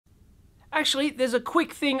Actually, there's a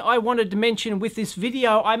quick thing I wanted to mention with this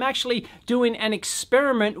video. I'm actually doing an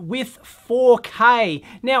experiment with 4K.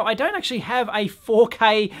 Now, I don't actually have a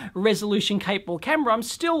 4K resolution capable camera. I'm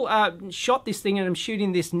still shot this thing and I'm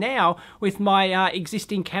shooting this now with my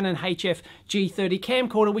existing Canon HF G30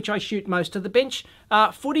 camcorder, which I shoot most of the bench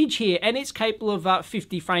footage here, and it's capable of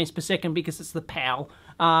 50 frames per second because it's the PAL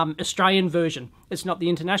Australian version. It's not the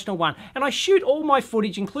international one. And I shoot all my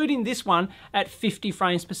footage, including this one, at 50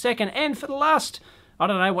 frames per second. And for the last, I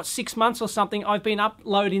don't know, 6 months or something, I've been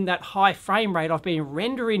uploading that high frame rate. I've been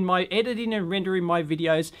editing and rendering my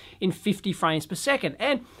videos in 50 frames per second.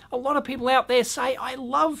 And a lot of people out there say, I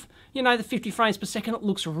love, the 50 frames per second. It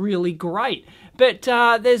looks really great. But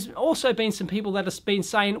there's also been some people that have been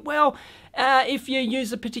saying, well, if you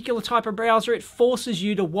use a particular type of browser, it forces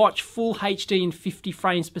you to watch full HD in 50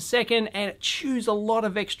 frames per second, and it chews a lot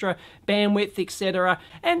of extra bandwidth, etc.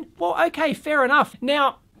 And, well, okay, fair enough.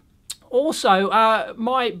 Now, also,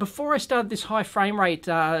 before I started this high frame rate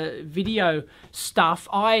video stuff,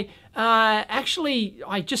 I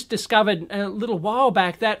just discovered a little while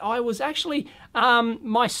back that I was actually,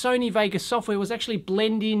 my Sony Vegas software was actually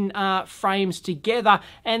blending frames together,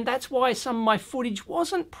 and that's why some of my footage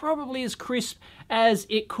wasn't probably as crisp as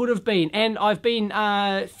it could have been. And I've been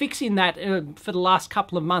fixing that for the last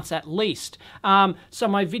couple of months at least. So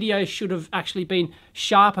my videos should have actually been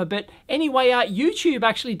sharper. But anyway, YouTube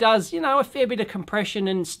actually does, a fair bit of compression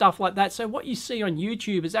and stuff like that. So what you see on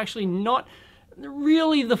YouTube is actually not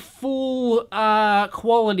really the full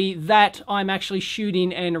quality that I'm actually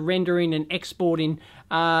shooting and rendering and exporting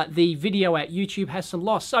the video at. YouTube has some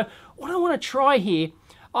loss. So what I want to try here,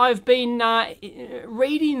 I've been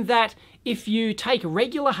reading that if you take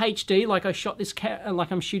regular HD, like I shot this,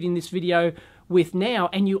 like I'm shooting this video with now,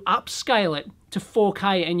 and you upscale it to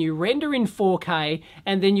 4K and you render in 4K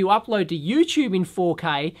and then you upload to YouTube in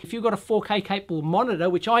 4K, if you've got a 4K capable monitor,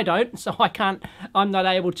 which I don't, so I'm not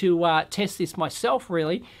able to test this myself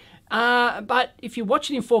really, but if you watch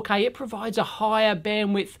it in 4K, it provides a higher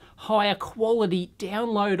bandwidth, higher quality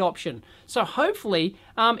download option. So hopefully,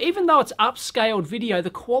 even though it's upscaled video,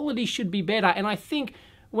 the quality should be better. And I think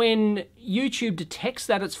when YouTube detects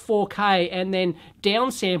that it's 4K and then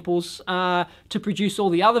downsamples to produce all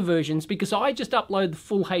the other versions, because I just upload the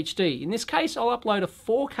full HD. In this case, I'll upload a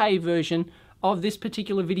 4K version of this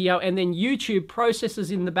particular video, and then YouTube processes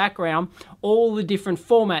in the background all the different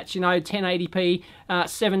formats, 1080p,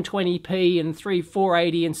 720p, and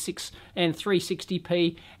 480 and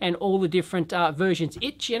 360p, and all the different versions.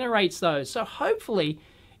 It generates those. So hopefully,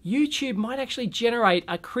 YouTube might actually generate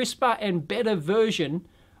a crisper and better version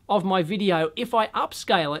of my video if I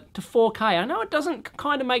upscale it to 4K. I know it doesn't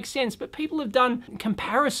kind of make sense, but people have done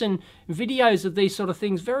comparison videos of these sort of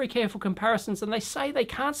things, very careful comparisons, and they say they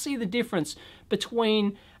can't see the difference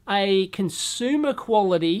between a consumer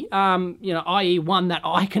quality, i.e. one that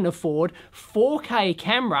I can afford, 4K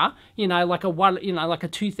camera, like a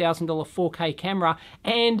 $2,000 4K camera,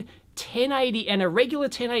 and 1080 and a regular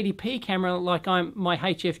 1080p camera like my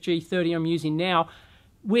HF G30 I'm using now,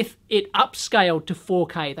 with it upscaled to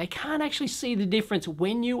 4K. They can't actually see the difference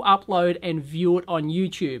when you upload and view it on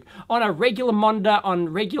YouTube. On a regular monitor, on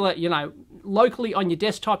regular, locally on your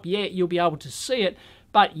desktop, yeah, you'll be able to see it.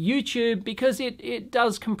 But YouTube, because it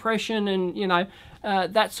does compression and,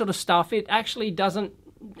 that sort of stuff, it actually doesn't,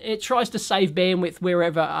 it tries to save bandwidth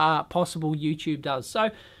wherever possible, YouTube does.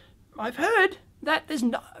 So I've heard that there's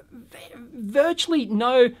virtually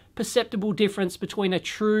no perceptible difference between a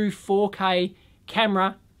true 4K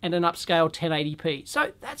camera and an upscaled 1080p.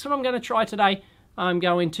 So that's what I'm going to try today. I'm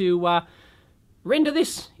going to render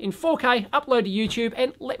this in 4K, upload to YouTube,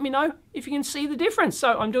 and let me know if you can see the difference.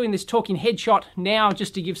 So I'm doing this talking headshot now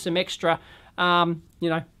just to give some extra,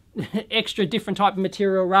 extra different type of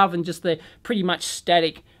material rather than just the pretty much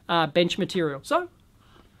static bench material. So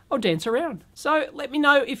I'll dance around. So let me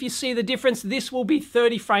know if you see the difference. This will be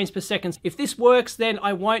 30 frames per second. If this works, then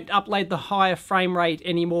I won't upload the higher frame rate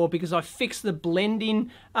anymore because I fixed the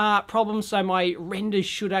blending problem, so my renders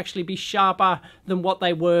should actually be sharper than what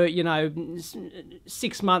they were,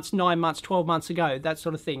 6 months, 9 months, 12 months ago, that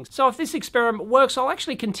sort of thing. So if this experiment works, I'll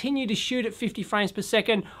actually continue to shoot at 50 frames per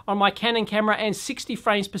second on my Canon camera and 60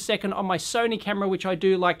 frames per second on my Sony camera, which I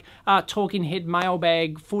do like talking head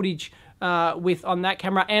mailbag footage with on that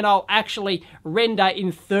camera, and I'll actually render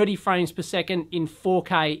in 30 frames per second in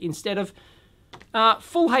 4K instead of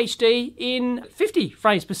full HD in 50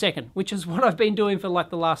 frames per second, which is what I've been doing for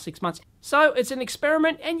like the last 6 months. So it's an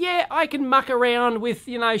experiment, and yeah, I can muck around with,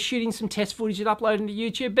 shooting some test footage and uploading to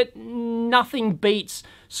YouTube, but nothing beats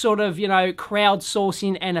sort of,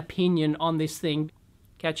 crowdsourcing an opinion on this thing.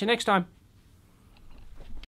 Catch you next time.